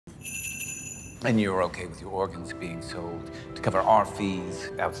And you're okay with your organs being sold to cover our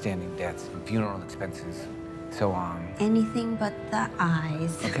fees, outstanding debts, and funeral expenses, so on. Anything but the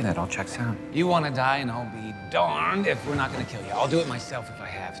eyes. Okay, that all checks out. You want to die, and I'll be darned if we're not going to kill you. I'll do it myself if I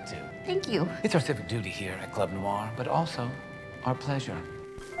have to. Thank you. It's our civic duty here at Club Noir, but also our pleasure.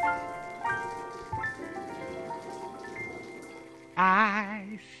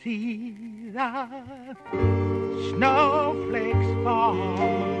 I see the snowflakes fall.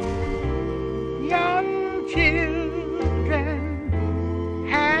 Young children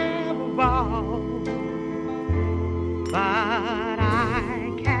have a ball, but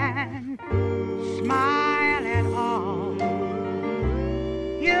I can't smile at all.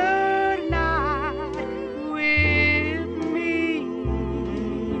 You're not with me.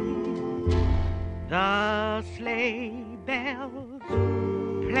 The sleigh bells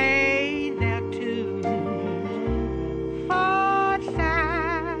play their tunes for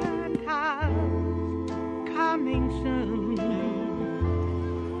Santa's coming soon,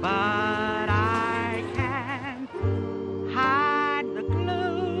 but I can't hide the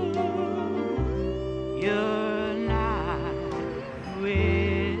gloom. You're not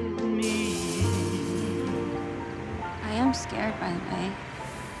with me. I am scared, by the way.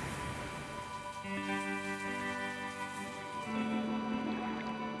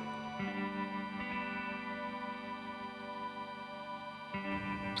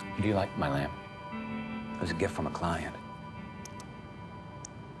 Do you like my lamp? It was a gift from a client.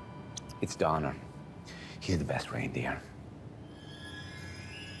 It's Donner. He's the best reindeer.